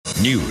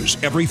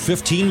News every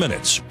 15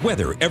 minutes,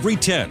 weather every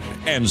 10,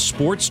 and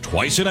sports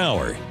twice an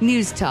hour.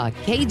 News Talk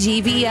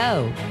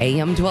KGVO,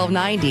 AM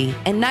 1290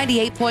 and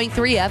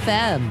 98.3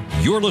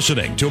 FM. You're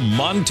listening to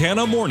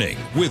Montana Morning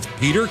with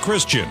Peter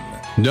Christian.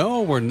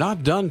 No, we're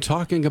not done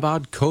talking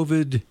about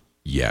COVID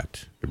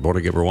yet. Good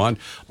morning, everyone.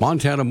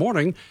 Montana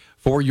Morning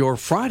for your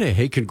Friday.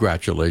 Hey,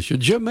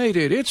 congratulations. You made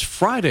it. It's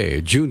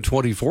Friday, June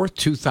 24th,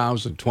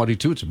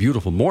 2022. It's a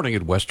beautiful morning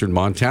in western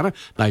Montana.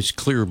 Nice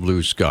clear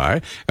blue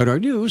sky. And our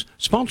news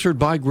sponsored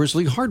by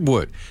Grizzly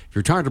Hardwood. If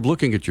you're tired of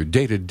looking at your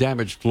dated,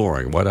 damaged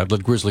flooring, why not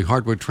let Grizzly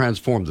Hardwood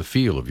transform the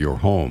feel of your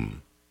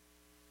home?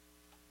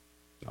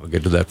 I'll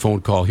get to that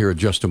phone call here in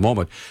just a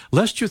moment.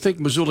 Lest you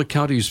think Missoula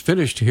County's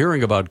finished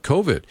hearing about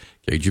COVID,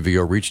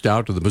 KGVO reached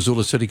out to the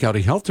Missoula City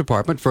County Health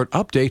Department for an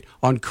update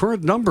on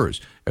current numbers,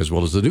 as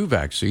well as the new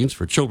vaccines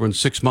for children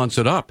 6 months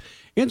and up.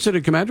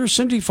 Incident Commander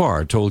Cindy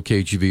Farr told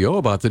KGVO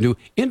about the new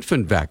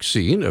infant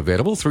vaccine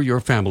available through your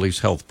family's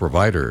health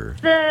provider.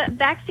 The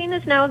vaccine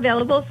is now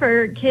available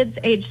for kids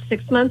aged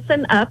 6 months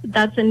and up.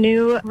 That's a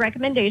new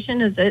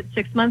recommendation, is it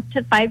 6 months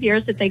to 5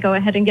 years that they go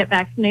ahead and get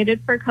vaccinated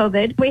for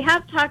COVID. We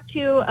have talked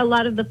to a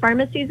lot of the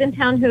pharmacies in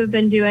town who have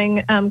been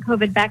doing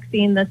COVID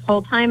vaccine this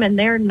whole time, and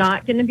they're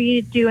not going to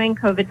be doing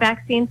COVID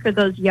vaccine for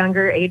those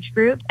younger age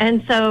groups.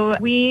 And so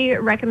we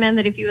recommend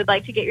that if you would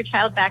like to get your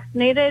child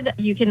vaccinated,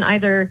 you can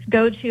either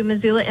go to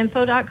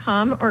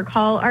MissoulaInfo.com or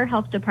call our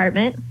health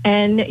department,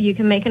 and you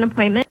can make an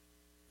appointment.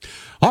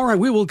 All right,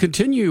 we will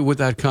continue with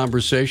that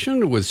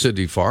conversation with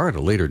Cindy Farr at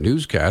a later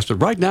newscast.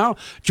 But right now,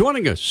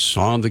 joining us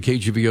on the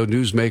KGVO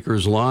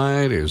Newsmakers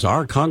line is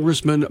our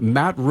Congressman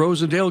Matt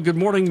Rosendale. Good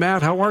morning,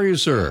 Matt. How are you,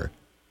 sir?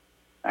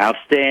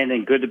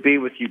 Outstanding. Good to be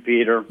with you,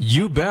 Peter.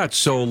 You bet.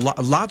 So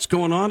lots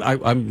going on.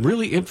 I'm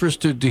really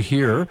interested to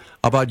hear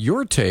about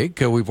your take.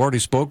 We've already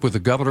spoke with the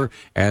governor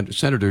and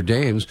Senator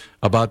Daines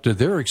about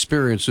their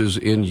experiences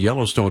in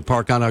Yellowstone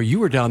Park. I know you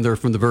were down there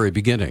from the very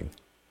beginning.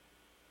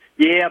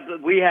 Yeah,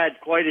 but we had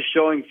quite a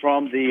showing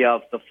from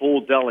the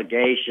full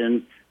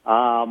delegation.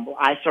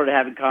 I started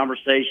having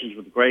conversations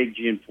with Greg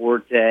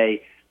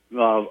Gianforte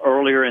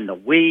earlier in the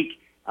week.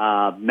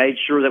 Made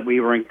sure that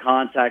we were in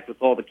contact with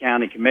all the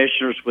county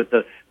commissioners with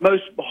the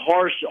most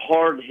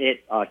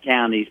hard-hit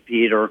counties,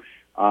 Peter,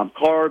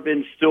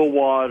 Carbon,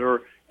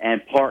 Stillwater,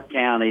 and Park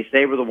counties.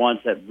 They were the ones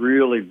that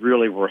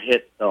really were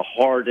hit the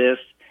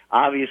hardest.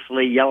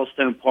 Obviously,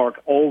 Yellowstone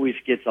Park always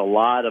gets a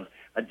lot of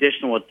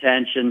additional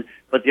attention,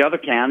 but the other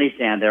counties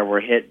down there were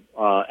hit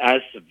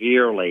as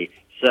severely.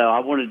 So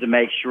I wanted to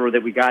make sure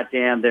that we got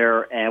down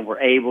there and were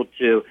able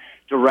to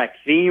direct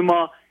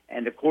FEMA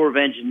and the Corps of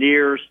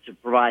Engineers to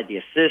provide the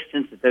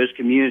assistance that those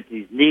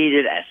communities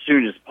needed as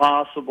soon as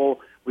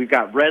possible. We've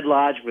got Red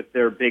Lodge with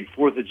their big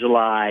 4th of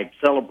July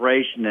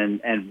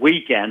celebration and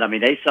weekend. I mean,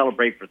 they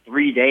celebrate for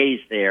 3 days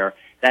there.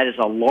 That is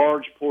a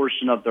large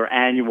portion of their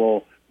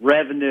annual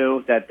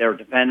revenue that they're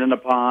dependent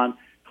upon.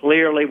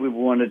 Clearly, we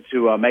wanted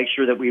to make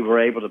sure that we were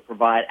able to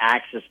provide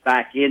access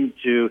back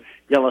into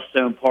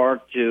Yellowstone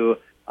Park to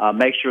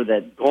make sure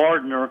that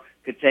Gardner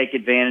could take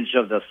advantage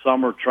of the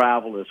summer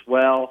travel as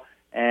well.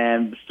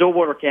 And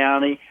Stillwater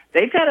County,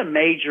 they've got a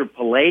major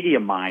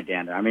palladium mine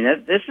down there. I mean,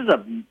 this is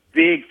a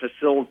big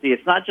facility.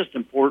 It's not just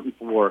important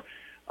for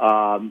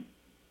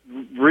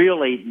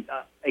really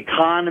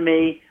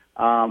economy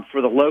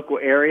for the local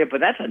area,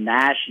 but that's a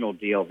national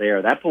deal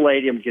there. That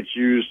palladium gets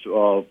used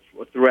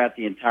throughout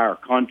the entire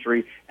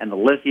country, and the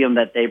lithium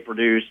that they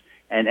produce.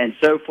 And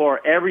so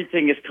far,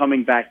 everything is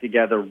coming back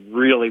together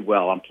really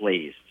well. I'm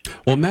pleased.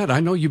 Well, Matt,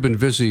 I know you've been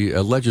busy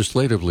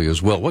legislatively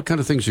as well. What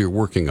kind of things are you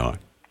working on?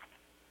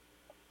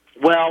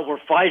 Well, we're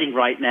fighting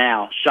right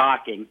now,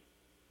 shocking,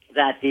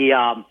 that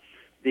the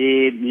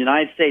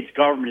United States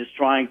government is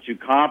trying to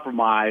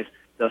compromise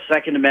the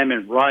Second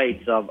Amendment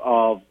rights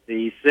of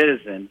the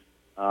citizens.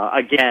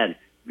 Again,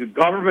 the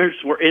governments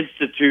were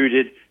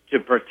instituted to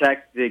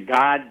protect the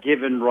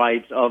God-given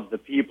rights of the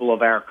people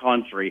of our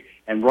country.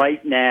 And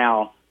right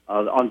now,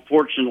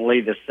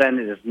 unfortunately, the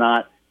Senate has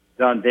not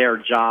done their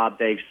job.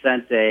 They've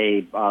sent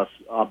a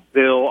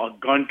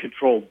gun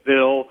control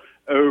bill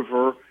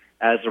over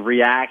as a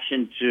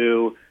reaction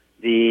to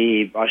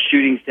the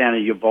shootings down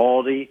in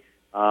Uvalde.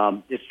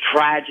 It's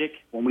tragic.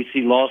 When we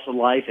see loss of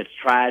life, it's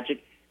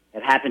tragic.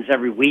 It happens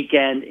every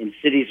weekend in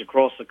cities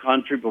across the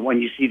country, but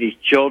when you see these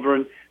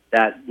children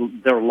that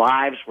their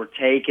lives were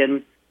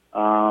taken,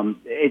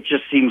 it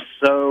just seems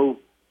so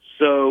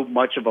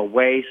much of a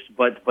waste.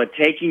 But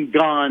taking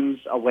guns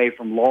away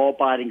from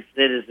law-abiding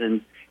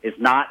citizens is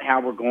not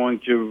how we're going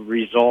to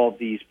resolve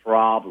these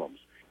problems.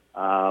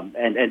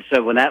 And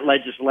so when that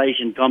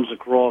legislation comes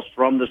across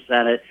from the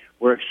Senate,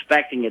 we're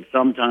expecting it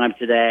sometime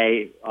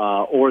today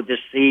or this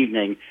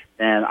evening,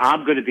 and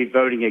I'm going to be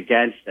voting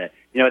against it.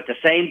 You know, at the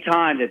same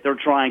time that they're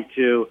trying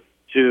to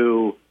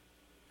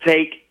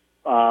take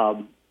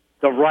the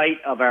right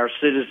of our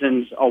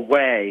citizens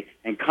away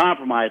and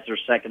compromise their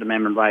Second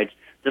Amendment rights,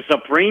 the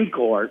Supreme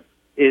Court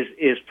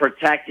is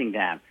protecting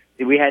them.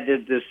 We had the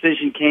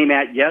decision came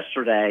out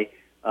yesterday.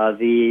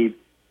 The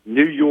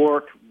New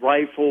York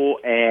Rifle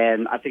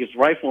and I think it's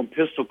Rifle and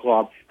Pistol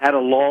Club had a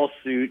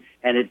lawsuit,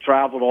 and it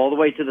traveled all the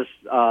way to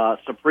the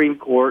Supreme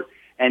Court,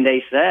 and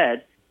they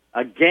said,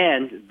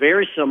 again,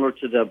 very similar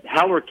to the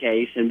Heller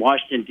case in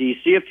Washington,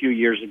 D.C. a few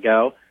years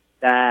ago,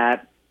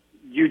 that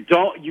you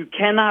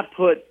cannot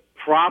put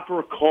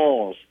proper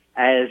cause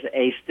as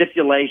a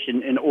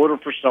stipulation in order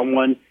for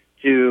someone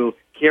to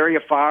carry a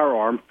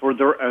firearm for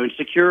their own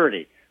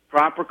security.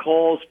 Proper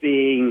cause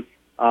being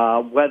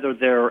whether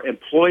their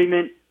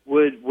employment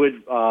would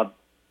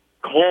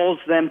cause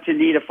them to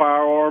need a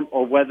firearm,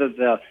 or whether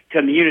the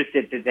community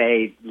that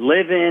they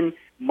live in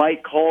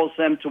might cause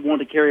them to want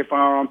to carry a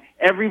firearm.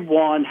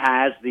 Everyone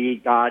has the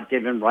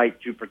God-given right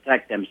to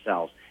protect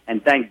themselves.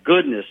 And thank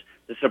goodness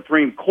the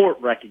Supreme Court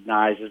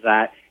recognizes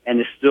that and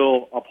is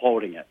still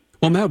upholding it.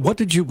 Well, Matt, what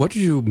did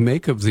you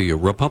make of the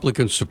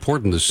Republican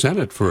support in the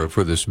Senate for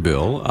this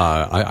bill?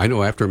 I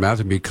know after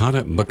Matthew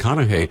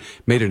McConaughey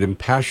made an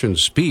impassioned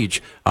speech,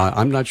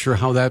 I'm not sure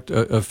how that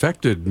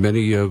affected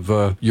many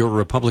of your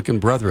Republican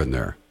brethren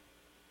there.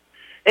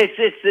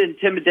 It's the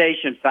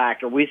intimidation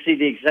factor. We see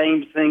the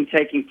same thing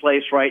taking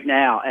place right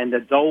now, and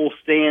the double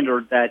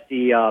standard that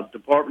the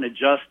Department of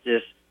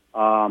Justice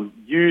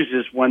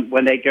uses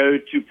when they go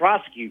to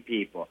prosecute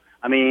people.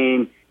 I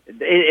mean,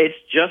 it's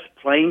just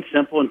plain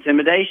simple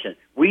intimidation.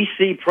 We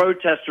see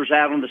protesters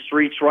out on the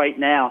streets right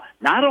now,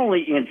 not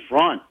only in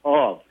front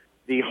of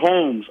the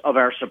homes of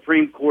our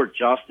Supreme Court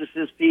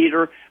justices,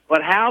 Peter,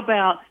 but how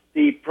about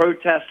the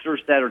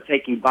protesters that are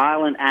taking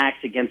violent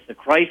acts against the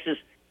crisis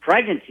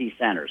pregnancy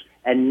centers?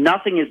 And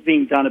nothing is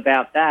being done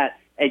about that.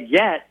 And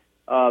yet,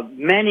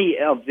 many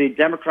of the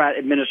Democrat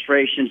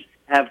administrations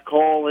have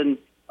called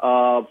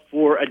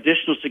for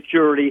additional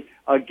security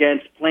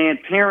against Planned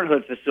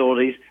Parenthood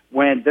facilities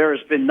when there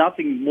has been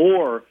nothing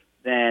more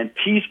than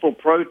peaceful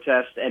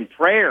protests and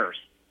prayers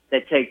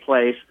that take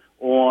place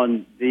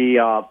on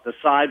the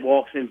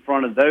sidewalks in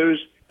front of those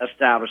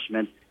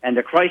establishments. And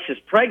the crisis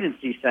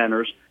pregnancy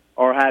centers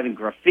are having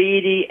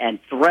graffiti and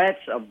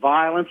threats of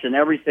violence and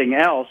everything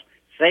else,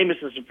 same as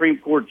the Supreme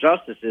Court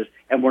justices,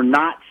 and we're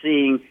not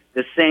seeing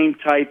the same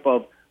type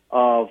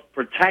of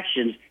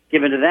protections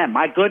given to them.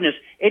 My goodness,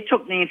 it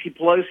took Nancy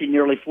Pelosi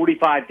nearly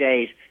 45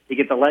 days to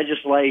get the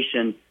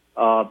legislation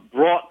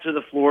brought to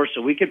the floor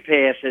so we could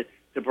pass it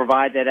to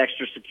provide that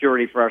extra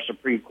security for our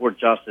Supreme Court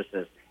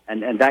justices.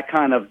 And that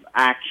kind of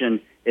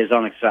action is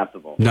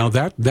unacceptable. Now,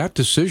 that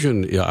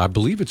decision, I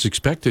believe it's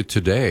expected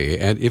today,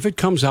 and if it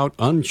comes out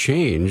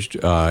unchanged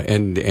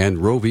and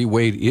Roe v.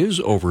 Wade is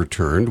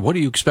overturned, what do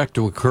you expect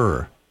to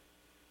occur?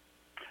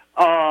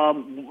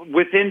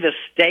 Within the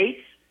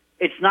states,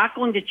 it's not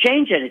going to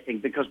change anything,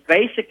 because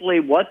basically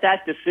what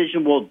that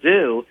decision will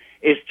do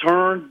is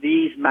turn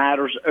these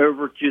matters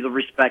over to the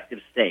respective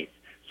states.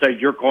 So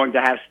you're going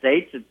to have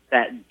states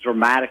that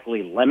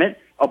dramatically limit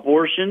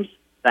abortions,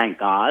 thank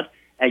God,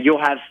 and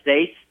you'll have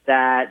states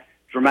that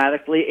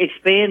dramatically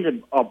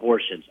expand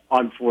abortions,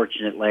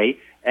 unfortunately,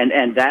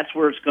 and that's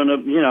where it's going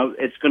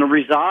to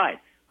reside.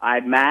 I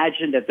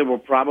imagine that there will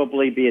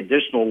probably be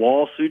additional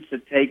lawsuits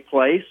that take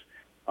place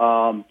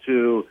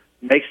to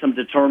make some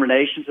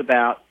determinations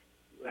about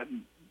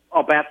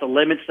the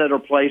limits that are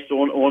placed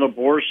on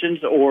abortions,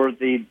 or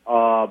the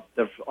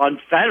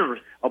unfettered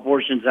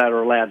abortions that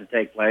are allowed to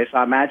take place.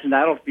 I imagine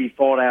that'll be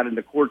fought out in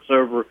the courts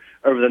over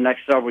the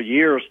next several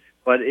years.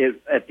 But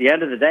at the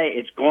end of the day,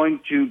 it's going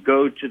to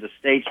go to the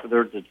states for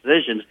their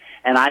decisions.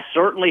 And I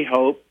certainly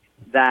hope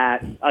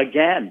that,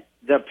 again,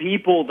 the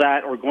people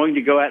that are going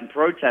to go out and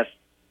protest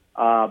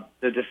the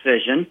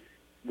decision,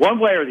 one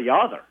way or the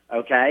other,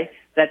 okay,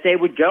 that they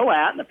would go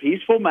out in a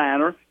peaceful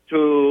manner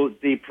to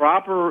the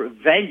proper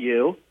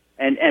venue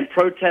and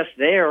protest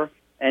there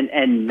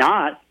and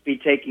not be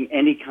taking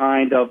any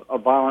kind of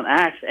violent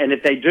acts. And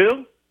if they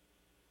do,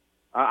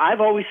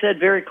 I've always said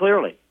very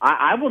clearly,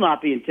 I will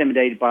not be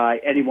intimidated by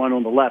anyone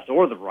on the left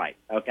or the right,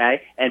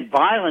 okay? And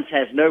violence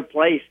has no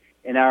place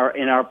in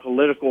our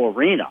political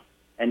arena.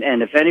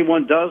 And if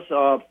anyone does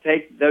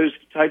take those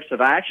types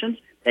of actions,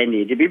 they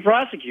need to be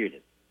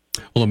prosecuted.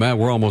 Well, Matt,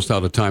 we're almost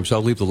out of time, so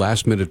I'll leave the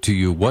last minute to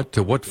you.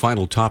 What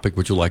final topic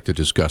would you like to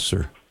discuss,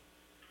 sir?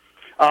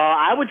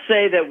 I would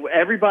say that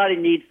everybody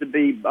needs to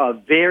be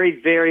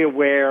very, very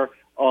aware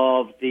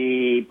of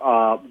the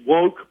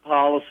woke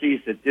policies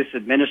that this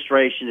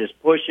administration is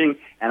pushing,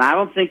 and I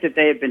don't think that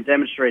they have been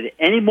demonstrated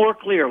any more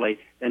clearly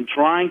than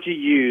trying to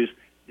use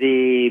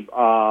the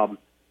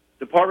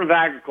Department of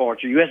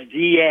Agriculture,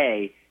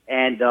 USDA,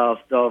 and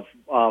the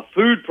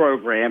food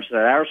programs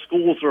that our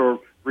schools are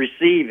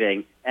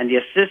receiving and the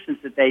assistance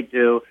that they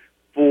do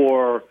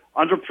for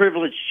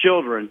underprivileged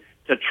children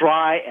to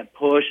try and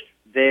push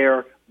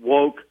their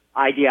woke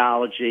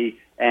ideology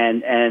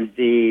and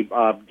the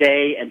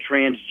gay and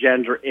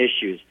transgender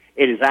issues.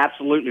 It is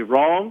absolutely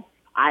wrong.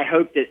 I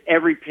hope that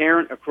every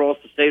parent across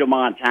the state of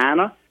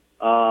Montana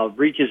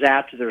reaches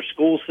out to their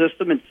school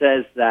system and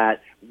says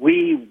that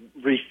we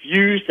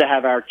refuse to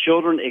have our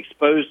children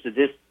exposed to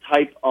this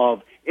type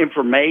of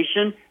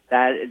information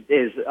that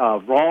is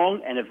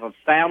wrong. And if a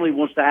family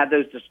wants to have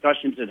those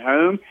discussions at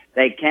home,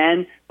 they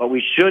can. But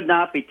we should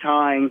not be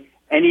tying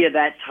any of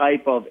that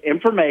type of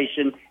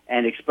information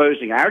and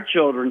exposing our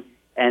children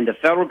and the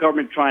federal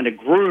government trying to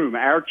groom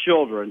our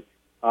children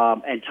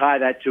and tie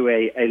that to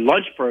a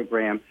lunch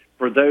program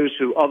for those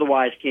who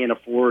otherwise can't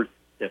afford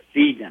to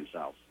feed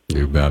themselves.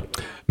 You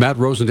bet. Matt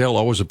Rosendale,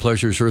 always a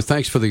pleasure, sir.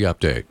 Thanks for the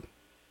update.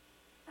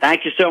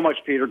 Thank you so much,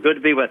 Peter. Good to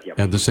be with you.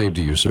 And the same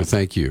to you, sir.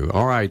 Thank you.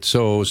 All right,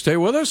 so stay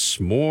with us.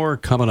 More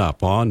coming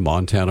up on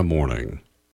Montana Morning.